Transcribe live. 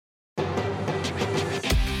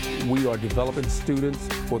we are developing students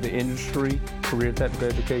for the industry, career technical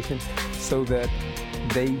education, so that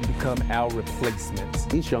they become our replacements.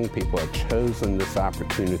 These young people have chosen this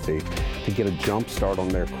opportunity to get a jump start on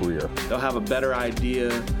their career. They'll have a better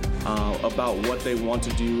idea about what they want to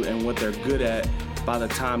do and what they're good at by the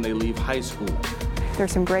time they leave high school.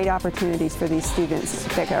 There's some great opportunities for these students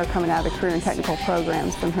that are coming out of the career and technical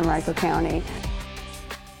programs from Henrico County.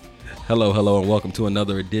 Hello, and welcome to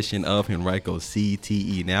another edition of Henrico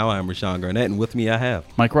CTE. Now, I'm Rashawn Garnett, and with me I have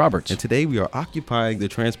Mike Roberts. And today we are occupying the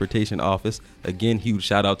transportation office. Again, huge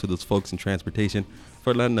shout out to those folks in transportation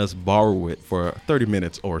for letting us borrow it for 30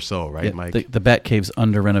 minutes or so, right, yeah, Mike? The Bat Cave's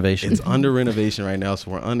under renovation. It's under renovation right now, so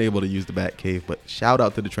we're unable to use the Bat Cave, but shout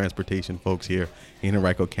out to the transportation folks here in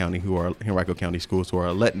Henrico County Henrico County Schools who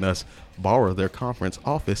are letting us borrow their conference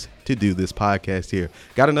office to do this podcast here.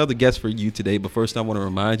 Got another guest for you today, but first I want to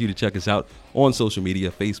remind you to check us out on social media,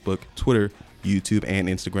 Facebook, Twitter, YouTube, and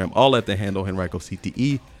Instagram, all at the handle Henrico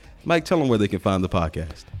CTE. Mike, tell them where they can find the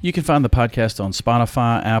podcast. You can find the podcast on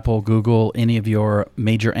Spotify, Apple, Google, any of your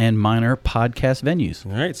major and minor podcast venues.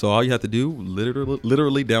 All right, so all you have to do,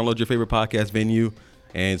 literally download your favorite podcast venue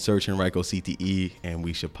and search Henrico CTE, and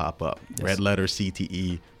we should pop up. Yes. Red letter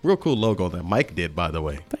CTE. Real cool logo that Mike did, by the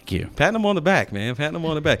way. Thank you. Patting him on the back, man. Patting him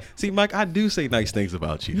on the back. See, Mike, I do say nice things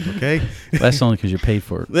about you, okay? Well, that's only because you're paid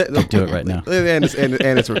for it. To do it right now. And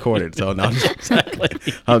it's recorded, so no. Exactly.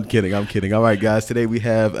 I'm kidding. All right, guys. Today we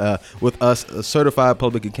have with us a certified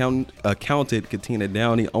public accountant, Katina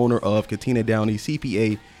Downey, owner of Katina Downey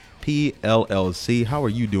CPA PLLC. How are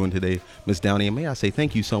you doing today, Ms. Downey? And may I say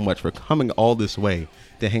thank you so much for coming all this way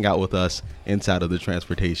to hang out with us inside of the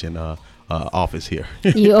transportation office here.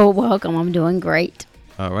 You're welcome. I'm doing great.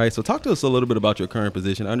 All right. So talk to us a little bit about your current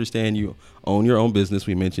position. I understand you own your own business.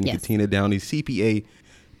 We mentioned yes. Katina Downey CPA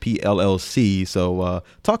PLLC. So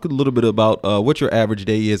talk a little bit about what your average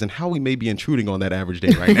day is and how we may be intruding on that average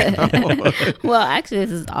day right now. Well, actually,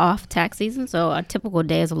 this is off tax season, so a typical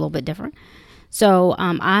day is a little bit different. So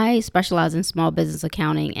I specialize in small business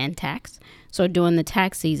accounting and tax. So during the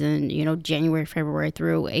tax season, January, February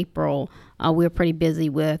through April, we're pretty busy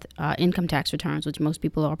with income tax returns, which most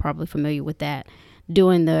people are probably familiar with that.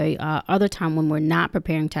 During the other time when we're not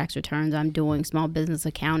preparing tax returns, I'm doing small business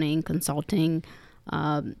accounting, consulting,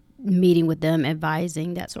 meeting with them,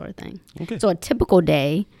 advising, that sort of thing. Okay. So a typical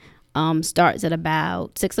day starts at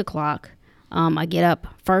about 6 o'clock. I get up.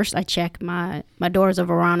 First, I check my daughter's a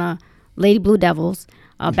Verona Lady Blue Devils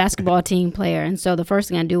basketball team player. And so the first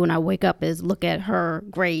thing I do when I wake up is look at her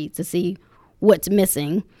grades to see what's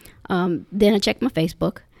missing. Then I check my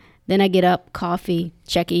Facebook. Then I get up, coffee,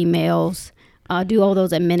 check emails, do all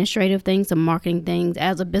those administrative things, some marketing things.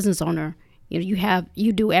 As a business owner,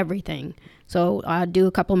 you do everything. So I do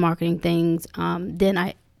a couple of marketing things. Then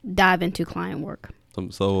I dive into client work.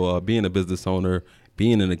 So being a business owner,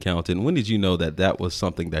 being an accountant, when did you know that was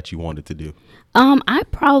something that you wanted to do? I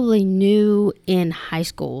probably knew in high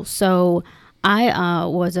school. So I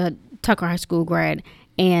was a Tucker High School grad,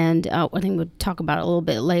 and I think we'll talk about it a little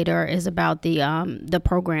bit later, is about the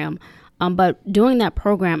program. But during that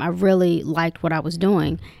program, I really liked what I was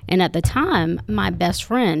doing. And at the time, my best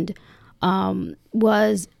friend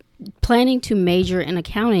was planning to major in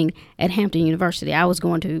accounting at Hampton University. I was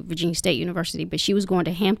going to Virginia State University, but she was going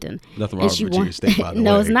to Hampton. Nothing wrong with Virginia State, by the way.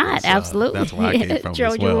 No, it's not. Absolutely. That's where I came from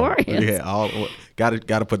Trojan as well. Warriors. Yeah,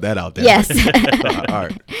 got to put that out there. Yes. All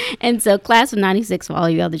right. And so class of 96 for all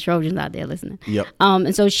you other Trojans out there listening. Yep.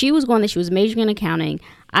 And so she was majoring in accounting.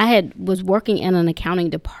 I was working in an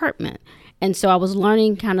accounting department. And so I was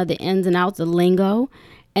learning kind of the ins and outs of lingo.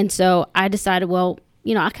 And so I decided, well,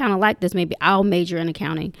 I kind of like this. Maybe I'll major in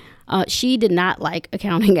accounting. She did not like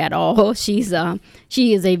accounting at all. She is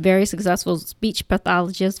a very successful speech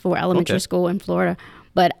pathologist for elementary school in Florida.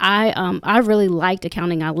 But I really liked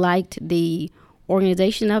accounting. I liked the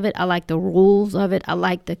organization of it. I liked the rules of it. I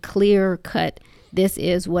liked the clear cut. This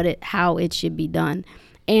is how it should be done.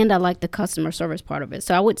 And I liked the customer service part of it.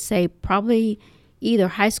 So I would say probably either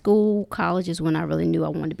high school, college is when I really knew I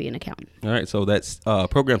wanted to be an accountant. All right, so that's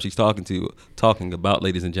program she's talking about,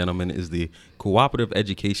 ladies and gentlemen, is the cooperative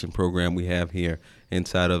education program we have here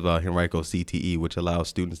inside of Henrico CTE, which allows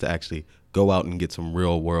students to actually go out and get some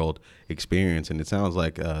real world experience. And it sounds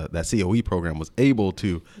like that COE program was able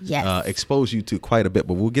to expose you to quite a bit,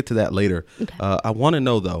 but we'll get to that later. Okay. I want to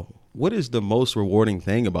know, though, what is the most rewarding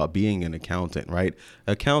thing about being an accountant, right?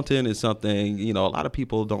 Accountant is something, a lot of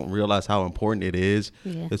people don't realize how important it is.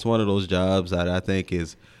 Yeah. It's one of those jobs that I think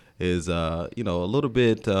is a little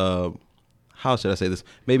bit, how should I say this?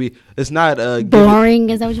 Maybe it's not boring.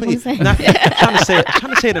 Is that what you want to say? Trying to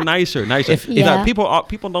say it nicer.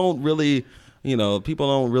 People don't really people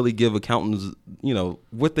don't really give accountants,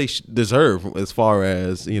 what they deserve as far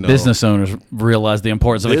as, business owners realize the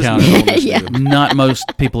importance of business accounting. owners Yeah. do. Not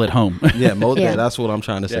most people at home. Yeah, Yeah. that's what I'm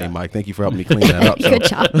trying to say, Yeah. Mike. Thank you for helping me clean that up. Good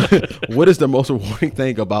job. What is the most rewarding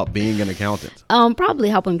thing about being an accountant? Probably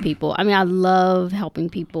helping people. I mean, I love helping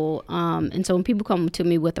people. And so when people come to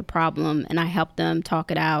me with a problem and I help them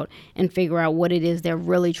talk it out and figure out what it is they're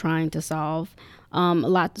really trying to solve.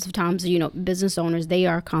 Lots of times, business owners, they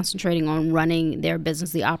are concentrating on running their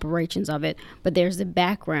business, the operations of it, but there's the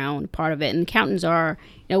background part of it. And accountants are,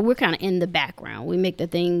 we're kind of in the background. We make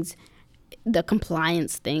the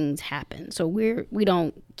compliance things happen. So we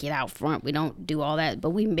don't get out front. We don't do all that, but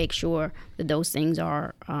we make sure that those things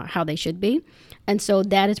are how they should be. And so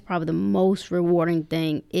that is probably the most rewarding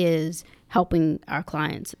thing, is helping our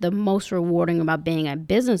clients. The most rewarding about being a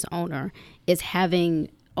business owner is having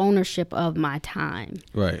ownership of my time.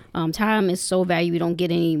 Right. Time is so valuable. You don't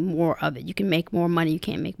get any more of it. You can make more money. You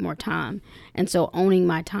can't make more time. And so owning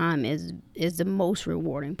my time is the most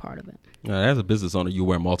rewarding part of it. As a business owner, you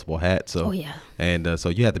wear multiple hats. So, Oh, yeah. And so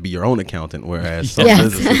you have to be your own accountant, whereas some Yes.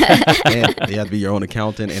 businesses, you have to be your own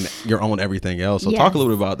accountant and your own everything else. So talk a Yes.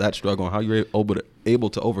 little bit about that struggle and how you're able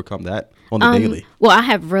to overcome that on the daily. Well, I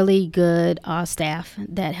have really good staff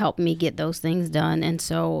that help me get those things done. And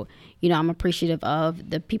so, I'm appreciative of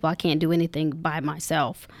the people. I can't do anything by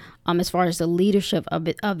myself. As far as the leadership of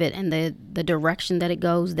it and the direction that it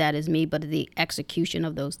goes, that is me. But the execution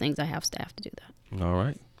of those things, I have staff to do that. All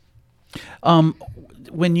right.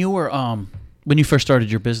 When you first started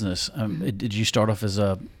your business, did you start off as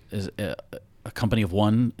a company of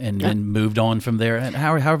one and then moved on from there? And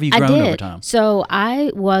how have you grown over time? So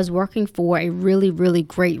I was working for a really, really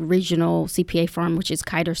great regional CPA firm, which is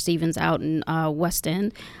Kiter Stevens out in West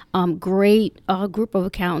End. Great group of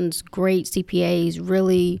accountants, great CPAs,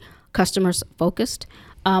 really customers focused.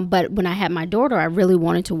 But when I had my daughter, I really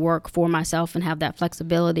wanted to work for myself and have that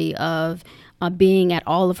flexibility of being at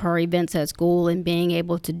all of her events at school and being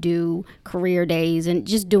able to do career days and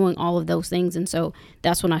just doing all of those things. And so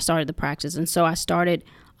that's when I started the practice. And so I started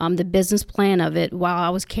the business plan of it while I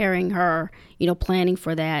was carrying her, planning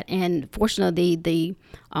for that. And fortunately, the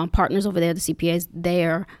partners over there, the CPAs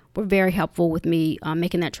there, were very helpful with me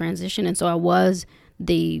making that transition. And so I was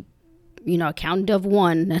the accountant of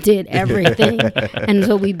one that did everything. And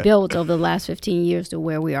so we built over the last 15 years to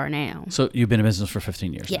where we are now. So you've been in business for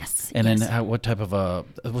 15 years. Yes. And yes. then what type of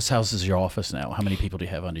what house is your office now? How many people do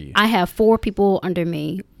you have under you? I have 4 people under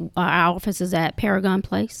me. Our office is at Paragon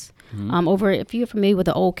Place. Over, if you're familiar with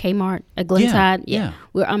the old Kmart at Glenside, yeah.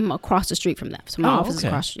 I'm across the street from that. So my office is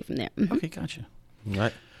across the street from there. Mhm. Okay, gotcha. All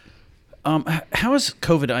right. How has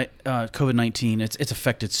COVID-19? It's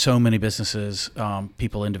affected so many businesses,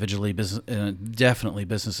 people individually, definitely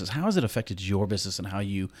businesses. How has it affected your business and how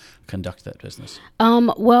you conduct that business?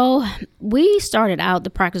 Well, we started out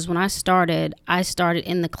the practice when I started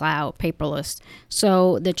in the cloud, paperless.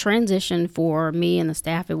 So the transition for me and the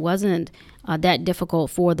staff, it wasn't that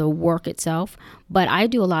difficult for the work itself. But I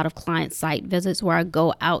do a lot of client site visits where I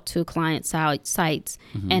go out to client sites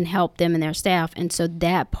and help them and their staff. And so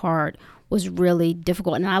that part was really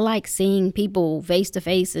difficult. And I like seeing people face to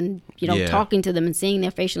face and, talking to them and seeing their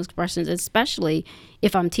facial expressions, especially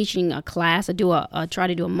if I'm teaching a class. I try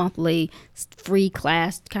to do a monthly free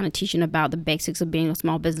class kind of teaching about the basics of being a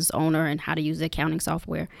small business owner and how to use the accounting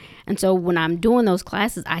software. And so when I'm doing those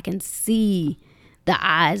classes, I can see the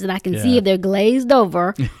eyes and I can see if they're glazed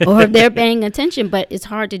over or if they're paying attention, but it's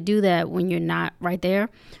hard to do that when you're not right there.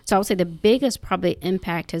 So I would say the biggest probably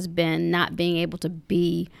impact has been not being able to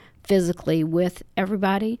be physically with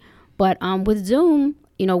everybody. But with Zoom,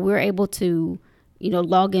 we're able to,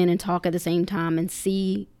 log in and talk at the same time and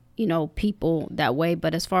see, people that way.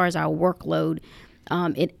 But as far as our workload,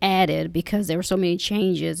 it added because there were so many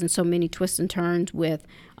changes and so many twists and turns with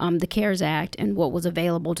the CARES Act and what was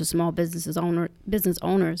available to small business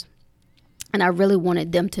owners. And I really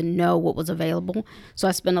wanted them to know what was available. So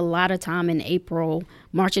I spent a lot of time in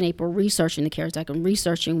March and April, researching the CARES Act and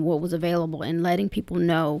researching what was available and letting people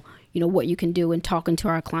know, what you can do and talking to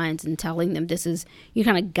our clients and telling them you're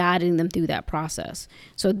kind of guiding them through that process.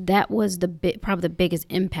 So that was probably the biggest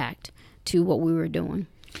impact to what we were doing.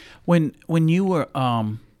 When you were,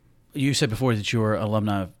 you said before that you were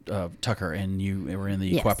alumni of Tucker and you were in the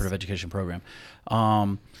Yes. cooperative education program.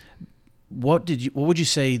 what would you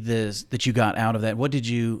say that you got out of that? What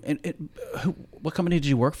company did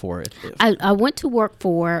you work for? I went to work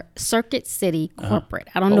for Circuit City Corporate.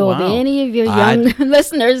 I don't Oh, know wow. if any of your young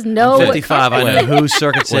listeners know what 55. I know who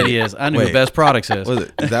Circuit City is. I know who Best Products is.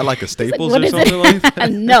 Is that like a Staples What or is something it? like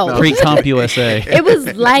that? No. Pre-Comp USA. It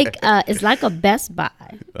was like it's like a Best Buy.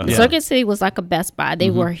 Yeah. Circuit City was like a Best Buy. They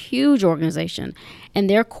were a huge organization, and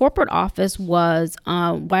their corporate office was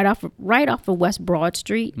right off of West Broad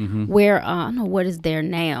Street, where I don't know what is there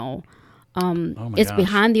now. It's gosh.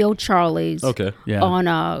 behind the old Charlie's. Okay. Yeah.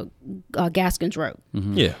 On Gaskins Road.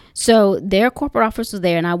 Yeah. So their corporate office was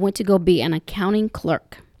there, and I went to go be an accounting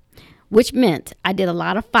clerk, which meant I did a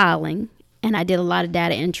lot of filing and I did a lot of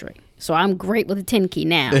data entry. So I'm great with the 10 key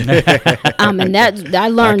now. And that I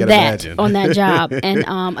learned that imagine. on that job.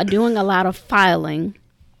 And doing a lot of filing.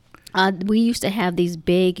 We used to have these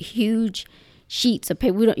big, huge sheets of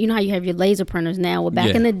paper. You know how you have your laser printers now? Well,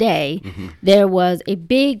 back in the day, there was a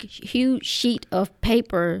big, huge sheet of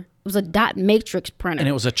paper. It was a dot matrix printer. And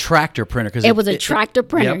it was a tractor printer. It was a tractor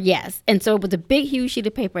printer, yep. yes. And so it was a big, huge sheet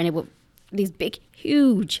of paper, and it would these big,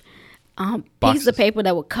 huge pieces Boxes. of paper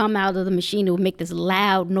that would come out of the machine. It would make this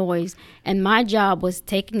loud noise. And my job was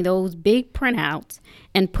taking those big printouts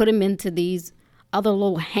and put them into these other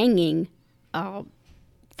little hanging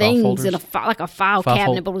things folders? in like a file File cabinet,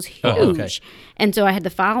 fold- but it was huge. Oh, okay. And so I had to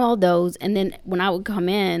file all those. And then when I would come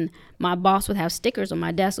in, my boss would have stickers on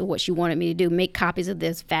my desk of what she wanted me to do, make copies of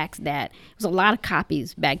this, fax that. It was a lot of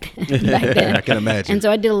copies back then. I can imagine. And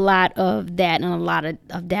so I did a lot of that and a lot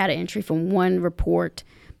of data entry from one report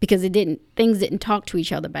because things didn't talk to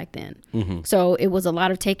each other back then. So it was a lot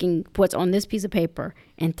of taking what's on this piece of paper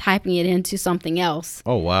and typing it into something else.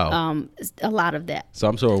 Oh, wow. A lot of that. So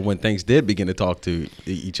I'm sure when things did begin to talk to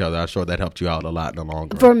each other, I'm sure that helped you out a lot in the long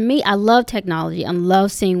run. For me, I love technology. I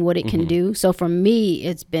love seeing what it can do. So for me,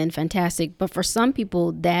 it's been fantastic. But for some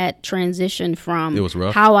people, that transition from It was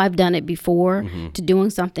rough. how I've done it before to doing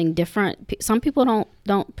something different, some people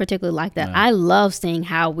don't particularly like that. I love seeing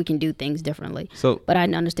how we can do things differently. But I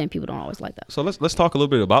understand people don't always like that. So let's talk a little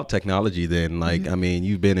bit about technology then. Like, I mean,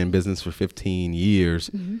 you've been in business for 15 years.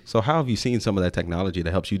 So how have you seen some of that technology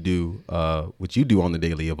that helps you do what you do on the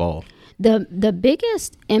daily evolve? The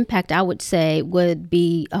biggest impact I would say would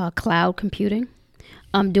be cloud computing.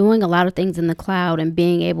 Doing a lot of things in the cloud and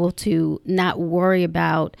being able to not worry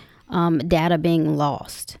about data being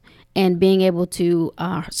lost and being able to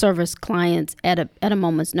service clients at a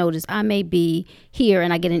moment's notice. I may be here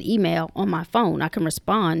and I get an email on my phone. I can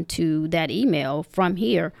respond to that email from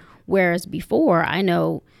here. Whereas before, I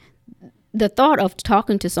know the thought of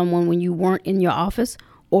talking to someone when you weren't in your office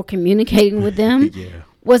or communicating with them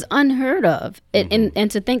was unheard of.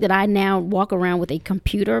 And to think that I now walk around with a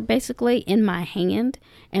computer basically in my hand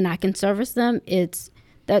and I can service them,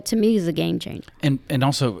 that to me is a game changer. And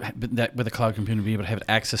also that with a cloud computer, be able to have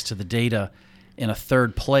access to the data in a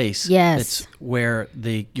third place. Yes. It's where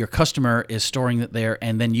your customer is storing it there,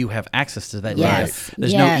 and then you have access to that Yes. data.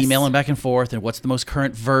 There's Yes. no emailing back and forth, and what's the most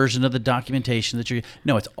current version of the documentation that you're.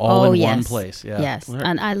 No, it's all in one place. Yeah. Yes,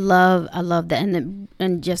 and I love that.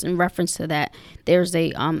 And just in reference to that, there's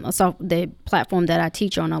the platform that I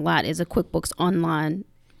teach on a lot is a QuickBooks Online,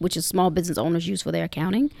 which is small business owners use for their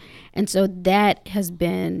accounting. And so that has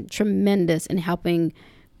been tremendous in helping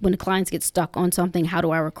when the clients get stuck on something. How do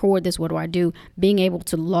I record this? What do I do? Being able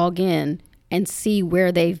to log in and see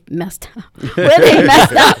where they've messed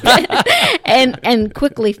up, and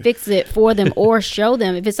quickly fix it for them or show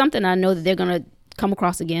them. If it's something I know that they're going to come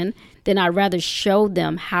across again, then I'd rather show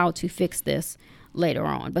them how to fix this later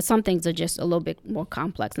on. But some things are just a little bit more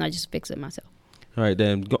complex, and I just fix it myself. All right,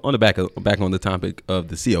 then on the back on the topic of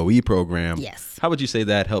the COE program. Yes. How would you say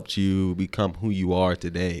that helped you become who you are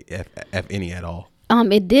today, if any at all?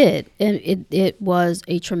 It did. And it was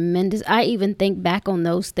a tremendous, I even think back on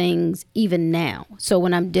those things even now. So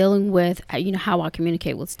when I'm dealing with, how I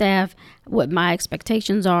communicate with staff, what my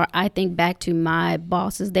expectations are, I think back to my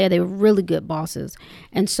bosses there. They were really good bosses.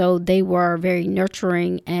 And so they were very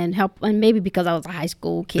nurturing and maybe because I was a high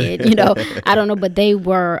school kid, I don't know, but they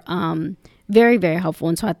were very, very helpful.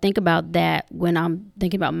 And so I think about that when I'm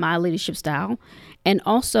thinking about my leadership style. And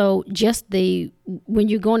also just when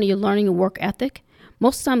you're going to your learning and work ethic,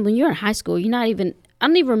 most of the time when you're in high school, I don't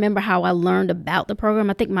even remember how I learned about the program.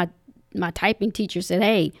 I think my typing teacher said,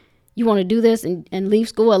 hey, you want to do this and leave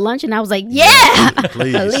school at lunch? And I was like, yeah,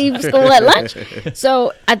 leave school at lunch.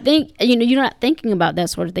 So I think, you're not thinking about that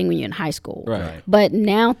sort of thing when you're in high school. Right. But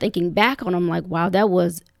now thinking back on it, I'm like, wow, that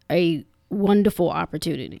was a wonderful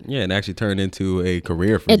opportunity. Yeah, and actually turned into a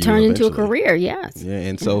career for you. It turned into a eventually. career, yes. Yeah,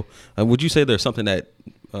 and so would you say there's something that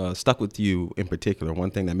stuck with you in particular?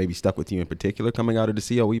 One thing that maybe stuck with you in particular coming out of the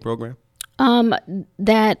COE program?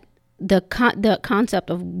 That the concept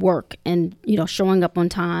of work and, you know, showing up on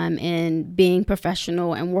time and being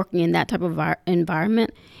professional and working in that type of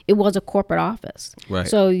environment. It was a corporate office. Right.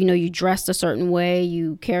 So, you know, you dressed a certain way,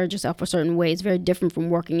 you carried yourself a certain way. It's very different from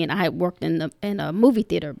working I had worked in a movie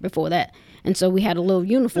theater before that. And so we had a little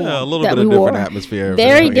uniform. Yeah, a little that bit we of wore. different atmosphere.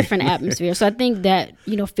 Very different atmosphere. So I think that,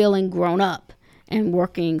 you know, feeling grown up and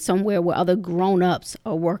working somewhere where other grown-ups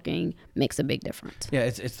are working makes a big difference. Yeah,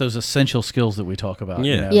 it's those essential skills that we talk about.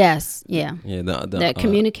 Yeah. You know? Yes, yeah. Yeah, That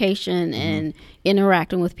communication and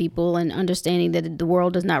interacting with people and understanding that the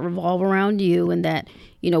world does not revolve around you and that,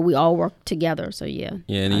 you know, we all work together. So, yeah.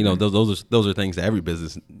 Yeah, and, you know, those are things that every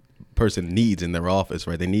business person needs in their office,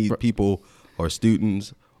 right? They need people or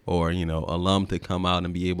students or, you know, alum to come out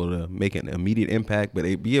and be able to make an immediate impact, but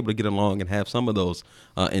they be able to get along and have some of those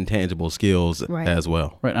intangible skills as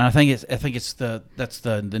well. Right, and I think it's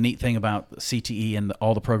the neat thing about CTE and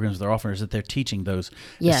all the programs they're offering is that they're teaching those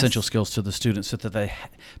essential skills to the students so that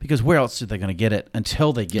because where else are they going to get it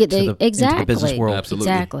until they get into the business world?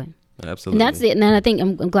 Absolutely. Exactly. Absolutely. And that's it. And I think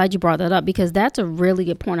I'm glad you brought that up because that's a really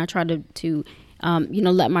good point. I tried to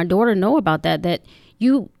let my daughter know about that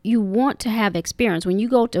you want to have experience. When you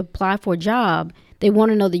go to apply for a job, they want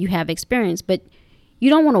to know that you have experience, but you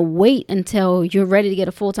don't want to wait until you're ready to get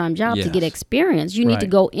a full-time job to get experience. You need to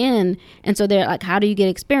go in. And so they're like, how do you get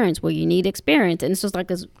experience? Well, you need experience. And it's just like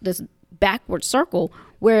this backward circle.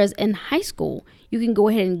 Whereas in high school, you can go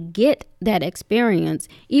ahead and get that experience.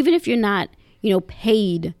 Even if you're not, you know,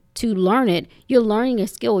 paid to learn it, you're learning a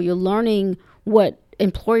skill. You're learning what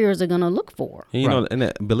employers are going to look for. And, you know,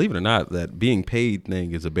 and believe it or not, that being paid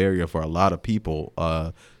thing is a barrier for a lot of people.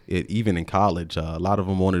 Even in college, a lot of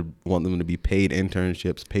them want them to be paid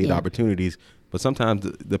internships, paid opportunities. But sometimes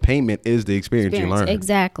the payment is the experience you learn.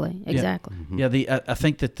 Exactly. Yeah. I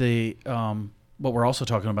think that what we're also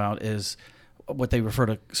talking about is what they refer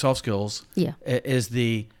to soft skills. Yeah. Is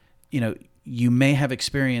you may have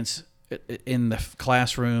experience in the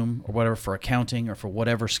classroom or whatever for accounting or for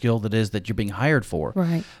whatever skill that is that you're being hired for.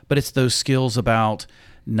 Right. But it's those skills about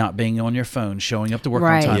not being on your phone, showing up to work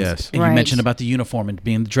on time. Yes. And you mentioned about the uniform and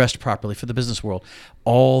being dressed properly for the business world.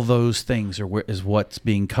 All those things is what's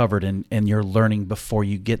being covered and you're learning before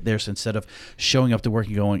you get there. So instead of showing up to work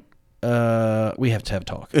and going, we have to have a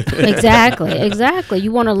talk. Exactly.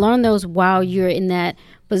 You want to learn those while you're in that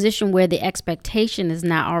position where the expectation is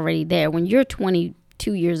not already there. When you're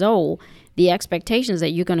 22 years old, the expectation is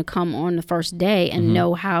that you're going to come on the first day and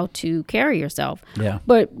know how to carry yourself. Yeah.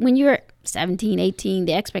 But when you're 17, 18,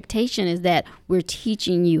 the expectation is that we're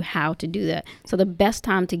teaching you how to do that. So the best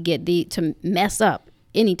time to mess up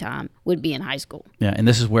anytime would be in high school. Yeah, and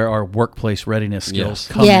this is where our workplace readiness skills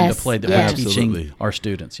come into play that we're teaching our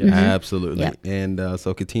students. Yeah. Absolutely. Yep. And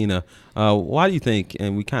so, Katina, why do you think,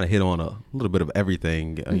 and we kind of hit on a little bit of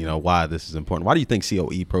everything, you know, why this is important. Why do you think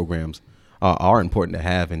COE programs are important to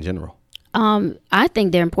have in general? I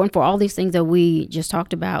think they're important for all these things that we just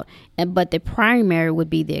talked about, but the primary would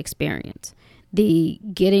be the experience, the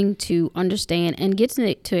getting to understand and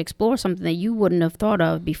getting to explore something that you wouldn't have thought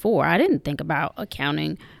of before. I didn't think about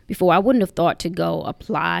accounting before. I wouldn't have thought to go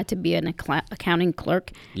apply to be an accounting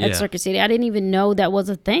clerk at Circuit City. I didn't even know that was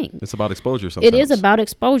a thing. It's about exposure sometimes. It is about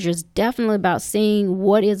exposure. It's definitely about seeing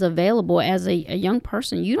what is available. As a young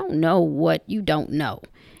person, you don't know what you don't know.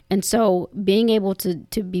 And so being able to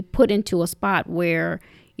be put into a spot where,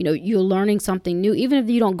 you know, you're learning something new, even if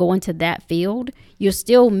you don't go into that field, you're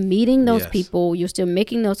still meeting those people, you're still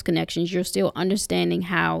making those connections, you're still understanding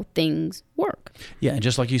how things work. Yeah, and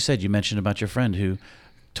just like you said, you mentioned about your friend who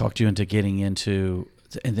talked you into getting into,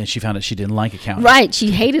 and then she found out she didn't like accounting. Right,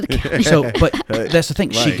 she hated accounting. So, but that's the thing.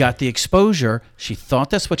 She got the exposure. She thought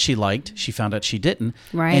that's what she liked. She found out she didn't.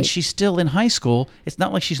 Right. And she's still in high school. It's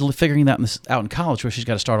not like she's figuring that out in college where she's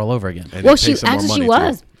got to start all over again. And Well, she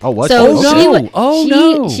was. Oh, what? So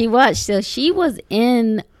no. She was. So she was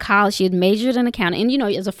in college. She had majored in accounting. And, you know,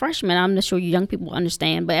 as a freshman, I'm not sure you young people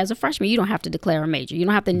understand, but as a freshman, you don't have to declare a major. You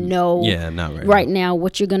don't have to know right now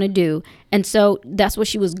what you're going to do. And so that's what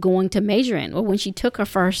she was going to major in. Well, when she took her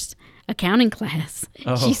first accounting class,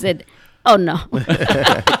 she said, oh, no.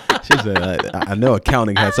 She said, I know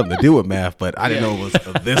accounting had something to do with math, but I didn't know it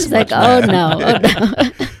was this She's much like, math.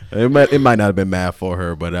 oh, no. It might not have been math for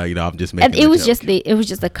her, but you know, I'm just making. And it was just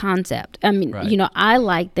the concept. I mean, you know, I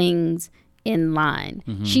like things in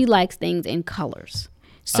line. She likes things in colors.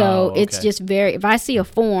 So it's okay. just if I see a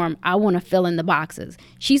form, I want to fill in the boxes.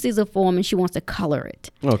 She sees a form and she wants to color it.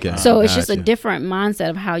 Okay. So it's just a Gotcha. different mindset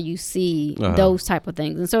of how you see those type of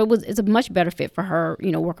things. And so it's a much better fit for her.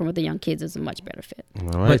 Working with the young kids is a much better fit.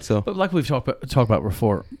 All right. But like we've talked about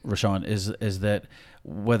before, Rashawn, is that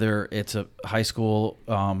whether it's a high school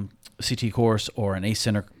CT course or an ACE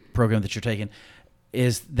Center program that you're taking,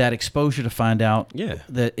 is that exposure to find out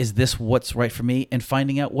that is this what's right for me, and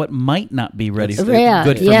finding out what might not be ready good for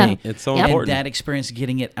me. It's so Yep. important. And that experience,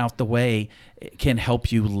 getting it out the way, can help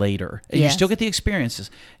you later. And Yes. you still get the experiences,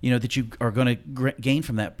 that you are going to gain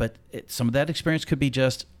from that. But some of that experience could be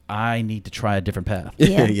just, I need to try a different path.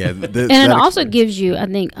 Yeah. And And it also gives you, I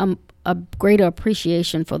think, a greater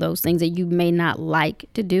appreciation for those things that you may not like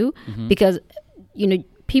to do, because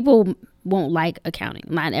people won't like accounting.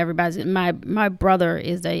 Not everybody's. My brother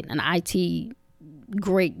is an IT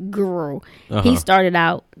great guru. He started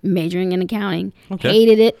out majoring in accounting,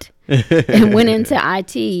 hated it, and went into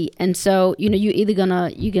IT. And so you're either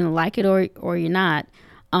gonna like it or you're not.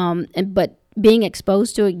 But being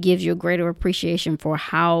exposed to it gives you a greater appreciation for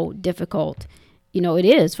how difficult it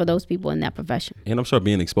is for those people in that profession. And I'm sure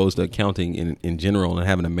being exposed to accounting in general and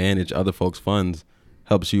having to manage other folks' funds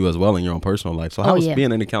helps you as well in your own personal life. So how has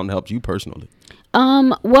being an accountant helped you personally?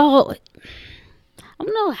 Well, I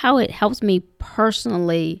don't know how it helps me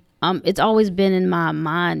personally. It's always been in my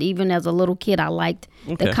mind. Even as a little kid, I liked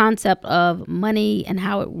the concept of money and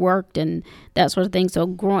how it worked and that sort of thing.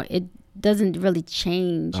 So it doesn't really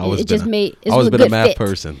change. It just made it was a good a math fit.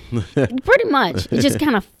 person. Pretty much. It just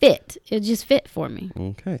kind of fit. It just fit for me.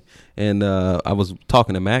 Okay. And I was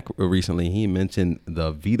talking to Mac recently. He mentioned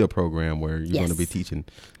the VITA program where you're going to be teaching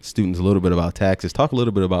students a little bit about taxes. Talk a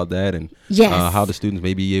little bit about that and how the students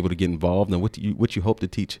may be able to get involved and what you hope to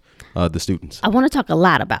teach the students. I want to talk a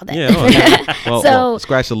lot about that. Yeah. Well,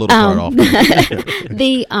 scratch the little part off.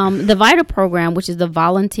 The VITA program, which is the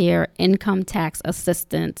Volunteer Income Tax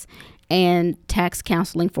Assistance and Tax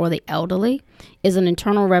Counseling for the Elderly, is an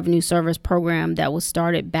Internal Revenue Service program that was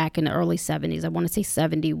started back in the early 70s. I want to say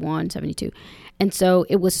 71, 72. And so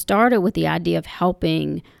it was started with the idea of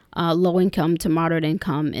helping low-income to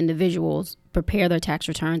moderate-income individuals prepare their tax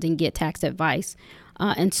returns and get tax advice.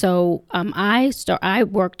 And so I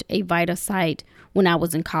worked a VITA site when I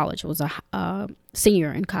was in college. I was a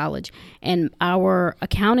senior in college, and our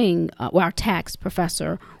our tax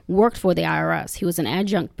professor worked for the IRS. He was an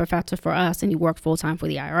adjunct professor for us, and he worked full time for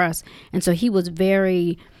the IRS. And so he was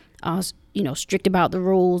very, strict about the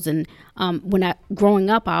rules. And growing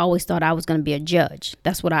up, I always thought I was going to be a judge.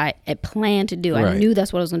 That's what I had planned to do. I knew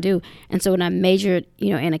that's what I was going to do. And so when I majored,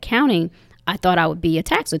 in accounting, I thought I would be a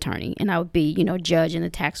tax attorney and I would be, judge in the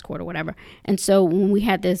tax court or whatever. And so when we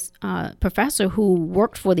had this professor who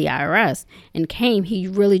worked for the IRS and came, he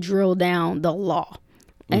really drilled down the law.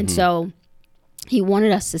 And so he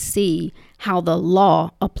wanted us to see how the law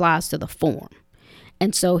applies to the form.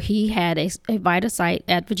 And so he had a VITA site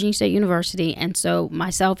at Virginia State University. And so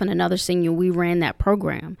myself and another senior, we ran that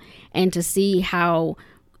program. And to see how,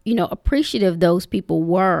 appreciative those people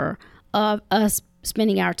were of us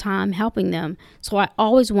spending our time helping them. So I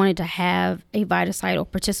always wanted to have a VITA site or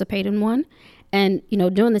participate in one. And,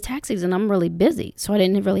 during the tax season, I'm really busy, so I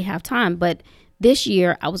didn't really have time. But this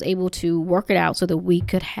year, I was able to work it out so that we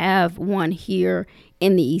could have one here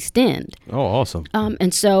in the East End. Oh, awesome.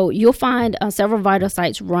 And so you'll find several VITA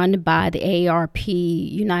sites run by the AARP,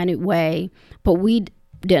 United Way, but we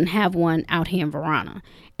didn't have one out here in Verona.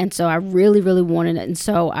 And so I really, really wanted it. And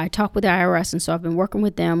so I talked with the IRS, and so I've been working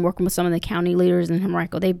with them, working with some of the county leaders in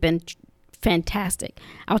Henrico. They've been fantastic.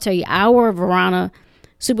 I'll tell you, our Verona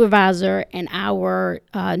supervisor and our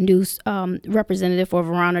new representative for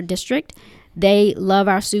Verona District, they love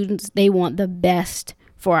our students. They want the best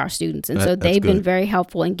for our students. And so they've been very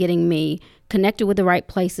helpful in getting me connected with the right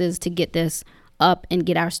places to get this up and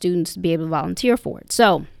get our students to be able to volunteer for it.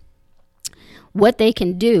 So what they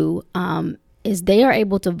can do is they are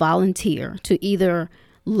able to volunteer to either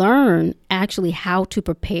learn actually how to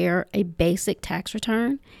prepare a basic tax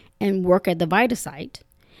return and work at the VITA site,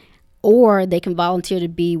 or they can volunteer to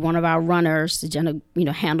be one of our runners,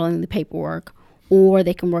 handling the paperwork, or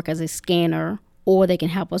they can work as a scanner, or they can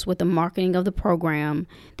help us with the marketing of the program.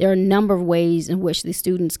 There are a number of ways in which the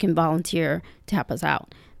students can volunteer to help us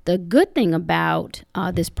out. The good thing about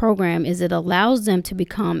this program is it allows them to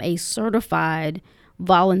become a certified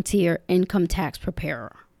volunteer income tax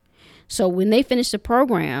preparer. So when they finish the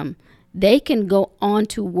program, they can go on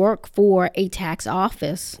to work for a tax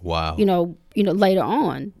office. Wow. Later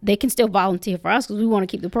on, they can still volunteer for us because we want to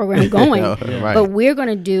keep the program going. Right. But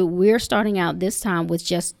we're starting out this time with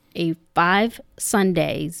just 5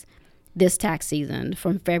 Sundays this tax season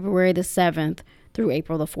from February the 7th through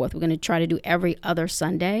April the 4th. We're going to try to do every other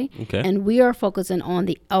Sunday. Okay. And we are focusing on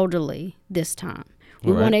the elderly this time.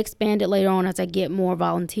 We want to expand it later on as I get more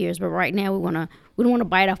volunteers, but right now we don't want to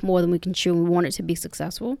bite off more than we can chew. We want it to be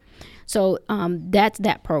successful. So that's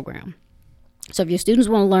that program. So if your students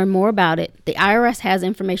want to learn more about it, the IRS has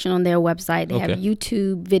information on their website. They have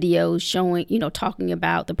YouTube videos showing, talking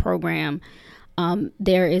about the program.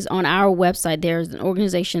 There is on our website, there's an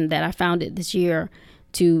organization that I founded this year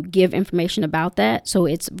to give information about that. So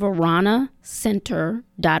it's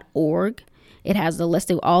VaranaCenter.org. It has a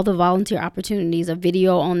list of all the volunteer opportunities, a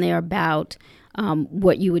video on there about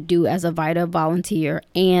what you would do as a VITA volunteer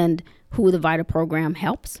and who the VITA program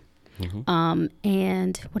helps. Mm-hmm.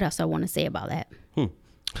 And what else I want to say about that?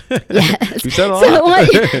 Yes. So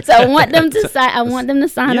I want them to sign. I want them to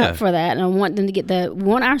sign up for that, and I want them to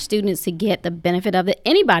want our students to get the benefit of it.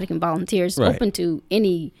 Anybody can volunteer. It's open to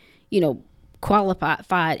any,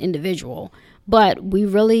 qualified individual. But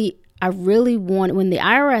I really want, when the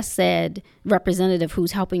IRS said representative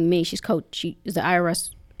who's helping me, she is the IRS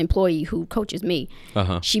employee who coaches me.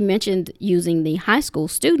 She mentioned using the high school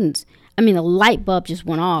students. I mean, a light bulb just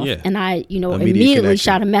went off, and I, immediately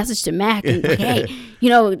shot a message to Mac and like, hey,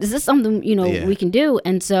 is this something, we can do?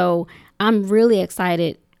 And so I'm really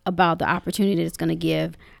excited about the opportunity it's going to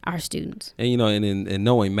give our students. And, and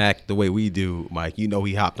knowing Mac the way we do, Mike, he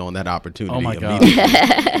hopped on that opportunity. Oh my God.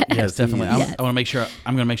 Yes, definitely. I want to make sure,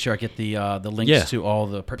 I'm going to make sure I get the links to all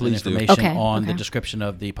the pertinent information on the description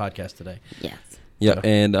of the podcast today. Yes. Yeah.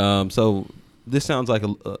 And so this sounds like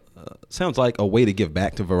a way to give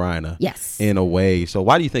back to Varina. Yes. In a way. So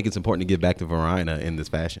why do you think it's important to give back to Varina in this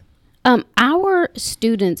fashion? Our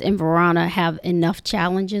students in Varina have enough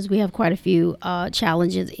challenges. We have quite a few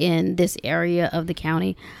challenges in this area of the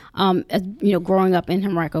county. Growing up in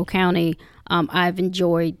Henrico County, I've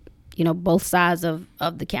enjoyed, both sides of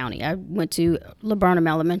the county. I went to Laburnum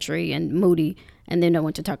Elementary and Moody, and then I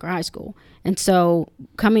went to Tucker High School. And so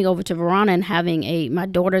coming over to Varina and having my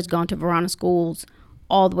daughter's gone to Varina schools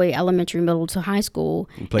all the way elementary, middle to high school.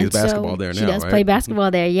 She plays basketball there now, She does play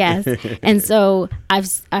basketball there, yes. And so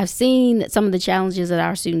I've seen some of the challenges that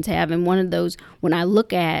our students have. And one of those, when I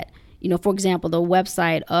look at, for example, the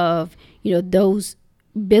website of, those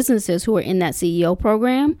businesses who are in that CEO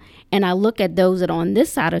program, and I look at those that are on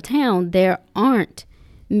this side of town, there aren't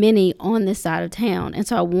many on this side of town. And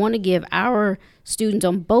so I want to give our students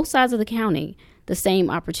on both sides of the county the same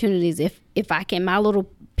opportunities. If I can, my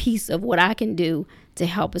little piece of what I can do to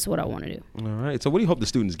help is what I want to do. All right. So what do you hope the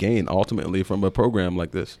students gain ultimately from a program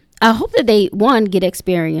like this? I hope that they, get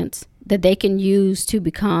experience that they can use to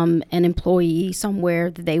become an employee somewhere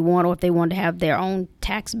that they want, or if they want to have their own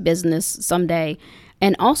tax business someday.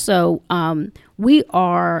 And also, we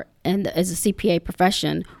are, and as a CPA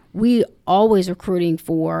profession, we always recruiting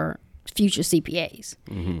for future CPAs.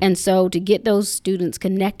 Mm-hmm. And so to get those students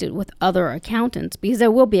connected with other accountants, because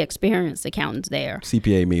there will be experienced accountants there.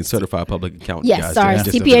 CPA means Certified Public Accountant. Yes, guys.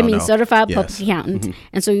 CPA means Certified Public Accountant. Mm-hmm.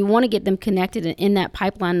 And so we want to get them connected in that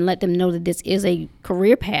pipeline and let them know that this is a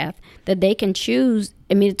career path that they can choose.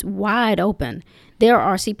 I mean, it's wide open. There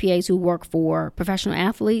are CPAs who work for professional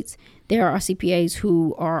athletes. There are CPAs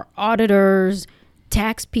who are auditors,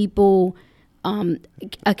 tax people,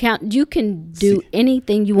 you can do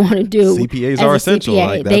anything you want to do. CPAs are essential.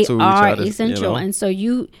 CPA. They are essential. And so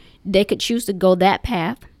they could choose to go that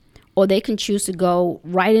path, or they can choose to go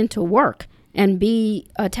right into work and be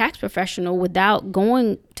a tax professional without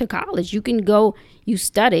going to college. You can go, you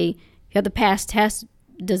study, you have to pass tests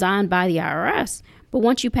designed by the IRS, but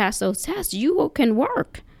once you pass those tests, you can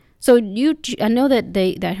work. So I know that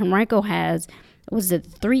that Henrico has, was it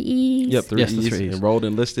 3 E's? Yep, 3 E's. Enrolled,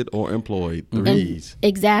 enlisted, or employed. 3 E's.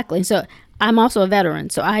 Exactly. So I'm also a veteran.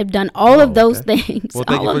 So I've done all of those things. Well,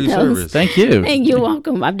 thank you for your service. Thank you. And you're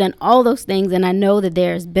welcome. I've done all those things, and I know that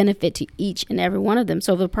there's benefit to each and every one of them.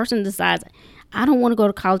 So if a person decides, I don't want to go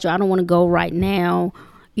to college, or I don't want to go right now,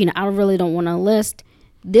 I really don't want to enlist,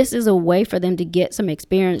 this is a way for them to get some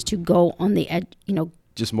experience to go on the,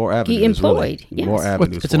 just more avenues. Be employed. Really. Yes. More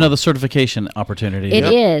avenues. It's another certification opportunity. It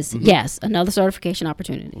is. Mm-hmm. Yes, another certification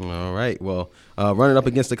opportunity. All right. Well, running up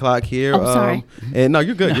against the clock here. Oh, sorry. And no,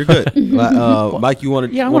 you're good. You're good. Mike, you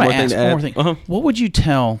wanted one more thing to add? One more thing. Uh-huh. What would you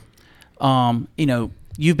tell?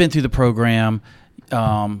 You've been through the program.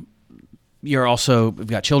 We've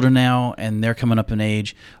got children now, and they're coming up in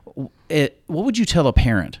age. What would you tell a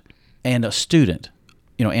parent and a student?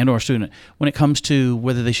 And/or a student, when it comes to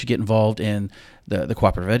whether they should get involved in the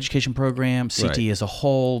cooperative education program, CTE as a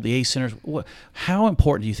whole, the ACE centers, how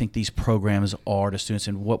important do you think these programs are to students,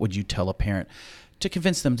 and what would you tell a parent to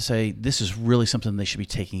convince them to say this is really something they should be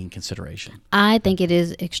taking in consideration? I think it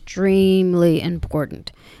is extremely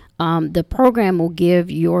important. The program will give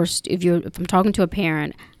if I'm talking to a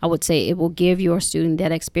parent, I would say it will give your student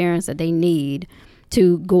that experience that they need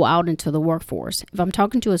to go out into the workforce. If I'm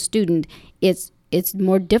talking to a student, it's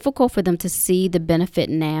more difficult for them to see the benefit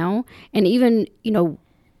now. And even,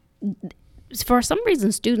 for some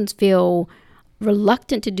reason, students feel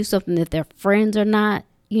reluctant to do something if their friends are not,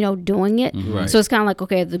 doing it. Right. So it's kind of like,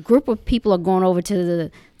 okay, if the group of people are going over to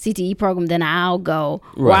the CTE program, then I'll go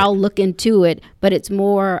or Right. I'll look into it. But it's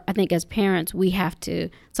more, I think as parents, we have to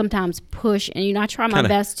sometimes push. And, I try my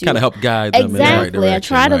best to kind of help guide them in the right Exactly. I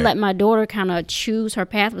direction. try to right. let my daughter kind of choose her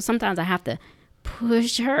path, but sometimes I have to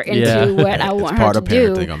push her into what I want It's her part to of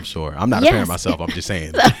do. parenting, I'm sure. I'm not a Yes. parent myself. I'm just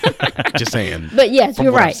saying. Just saying. But yes, from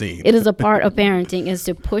you're what I've right. seen. It is a part of parenting is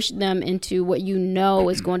to push them into what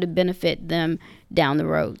is going to benefit them down the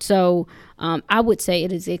road. So I would say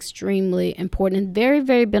it is extremely important and very,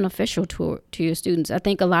 very beneficial to your students. I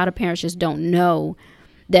think a lot of parents just don't know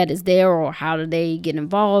that it's there or how do they get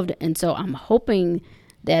involved. And so I'm hoping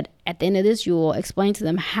that at the end of this, you will explain to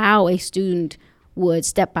them how a student would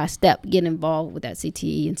step by step get involved with that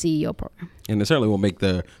CTE and CEO program. And it certainly will make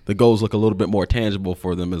the goals look a little bit more tangible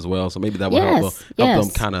for them as well. So maybe that will help them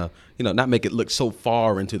Yes. kind of, not make it look so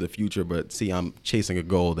far into the future, but see, I'm chasing a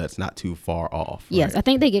goal that's not too far off. Yes, right? I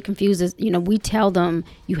think they get confused as, we tell them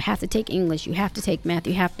you have to take English, you have to take math,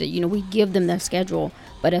 you have to, we give them their schedule.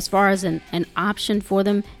 But as far as an option for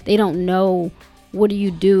them, they don't know. What do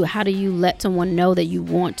you do? How do you let someone know that you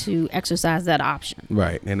want to exercise that option?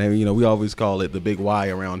 Right. And then, we always call it the big why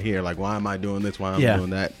around here. Like, why am I doing this? Why am I doing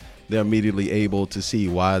that? They're immediately able to see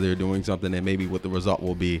why they're doing something and maybe what the result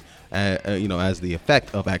will be, as the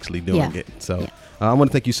effect of actually doing it. So I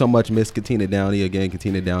want to thank you so much, Miss Katina Downey. Again,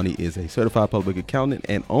 Katina Downey is a certified public accountant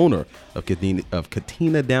and owner of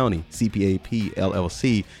Katina Downey, CPAP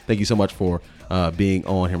LLC. Thank you so much for being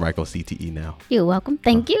on Henrico CTE Now. You're welcome.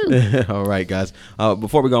 Thank you. All right, guys.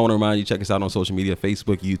 Before we go, I want to remind you, check us out on social media,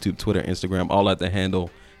 Facebook, YouTube, Twitter, Instagram, all at the handle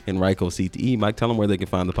Henrico CTE. Mike, tell them where they can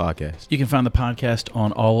find the podcast. You can find the podcast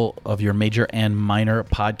on all of your major and minor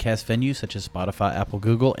podcast venues, such as Spotify, Apple,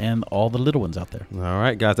 Google, and all the little ones out there. All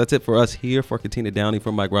right, guys. That's it for us here for Katina Downey.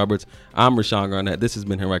 From Mike Roberts, I'm Rashawn Garnett. This has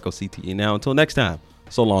been Henrico CTE Now. Until next time,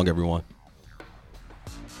 so long, everyone.